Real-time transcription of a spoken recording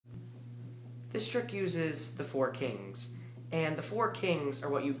This trick uses the four kings, and the four kings are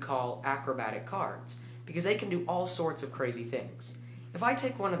what you'd call acrobatic cards, because they can do all sorts of crazy things. If I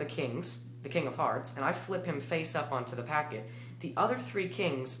take one of the kings, the king of hearts, and I flip him face up onto the packet, the other three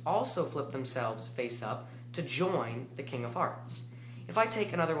kings also flip themselves face up to join the king of hearts. If I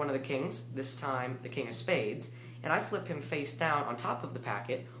take another one of the kings, this time the king of spades, and I flip him face down on top of the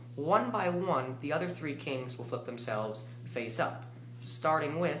packet, one by one the other three kings will flip themselves face up,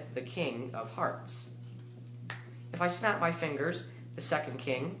 starting with the king of hearts. If I snap my fingers, the second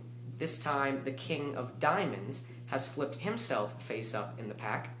king, this time the king of diamonds, has flipped himself face up in the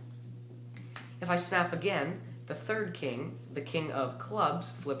pack. If I snap again, the third king, the king of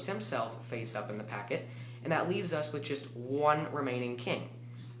clubs, flips himself face up in the packet, and that leaves us with just one remaining king,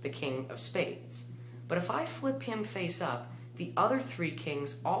 the king of spades. But if I flip him face up, the other three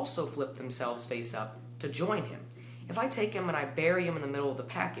kings also flip themselves face up to join him. If I take him and I bury him in the middle of the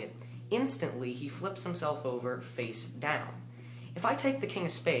packet, instantly he flips himself over face down. If I take the king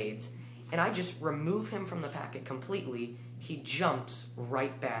of spades and I just remove him from the packet completely, he jumps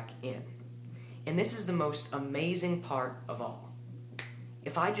right back in. And this is the most amazing part of all.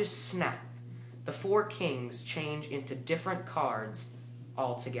 If I just snap, the four kings change into different cards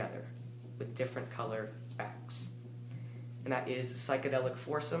altogether with different color backs. And that is Psychedelic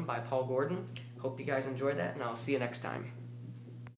Foursome by Paul Gordon. Hope you guys enjoyed that, and I'll see you next time.